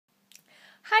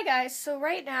Hi guys, so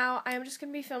right now I'm just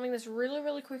going to be filming this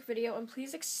really quick video, and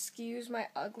please excuse my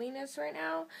ugliness right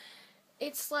now.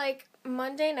 It's like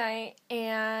Monday night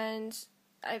and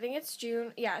I think it's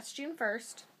June, yeah, it's June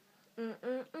 1st.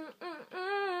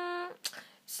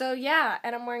 So yeah,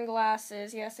 and I'm wearing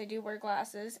glasses. Yes, I do wear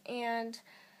glasses, and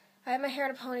I have my hair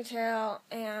in a ponytail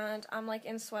and I'm like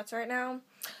in sweats right now.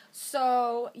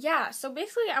 So yeah, so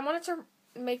basically I wanted to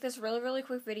make this really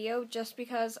quick video just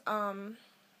because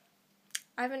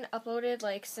I haven't uploaded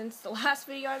like since the last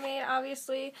video I made,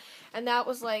 obviously, and that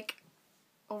was like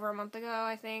over a month ago,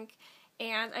 I think.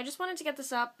 And I just wanted to get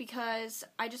this up because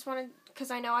I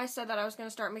know I said that I was going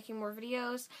to start making more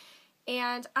videos,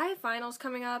 and I have finals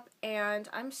coming up and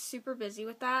I'm super busy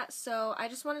with that, so I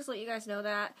just wanted to let you guys know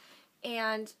that.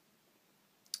 And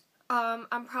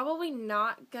I'm probably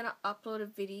not going to upload a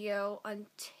video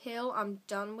until I'm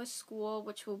done with school,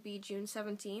 which will be June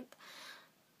 17th.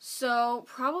 So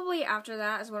probably after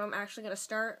that is when I'm actually going to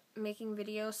start making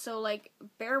videos. So like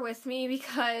bear with me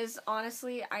because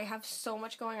honestly I have so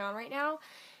much going on right now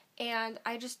and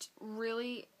I just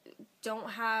really don't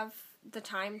have the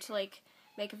time to like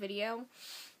make a video.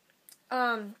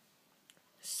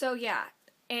 So yeah,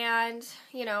 and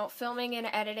you know, filming and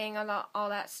editing and all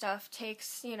that stuff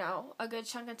takes, you know, a good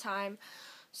chunk of time.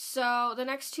 So the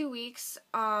next 2 weeks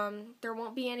there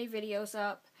won't be any videos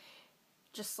up,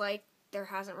 just like there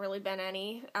hasn't really been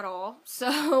any at all.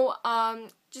 So,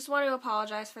 just want to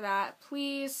apologize for that.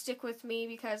 Please stick with me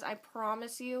because I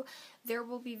promise you there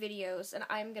will be videos, and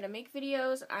I'm going to make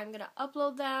videos, and I'm going to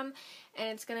upload them, and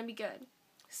it's going to be good.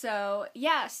 So,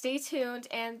 yeah, stay tuned,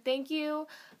 and thank you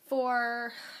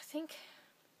for,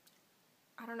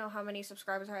 I don't know how many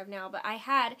subscribers I have now, but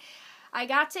I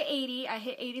got to 80, I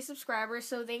hit 80 subscribers,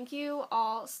 so thank you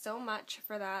all so much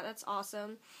for that. That's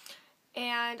awesome.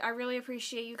 And I really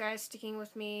appreciate you guys sticking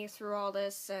with me through all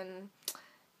this, and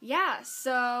yeah,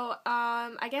 so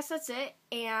I guess that's it,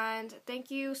 and thank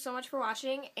you so much for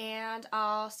watching, and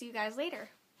I'll see you guys later.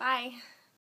 Bye!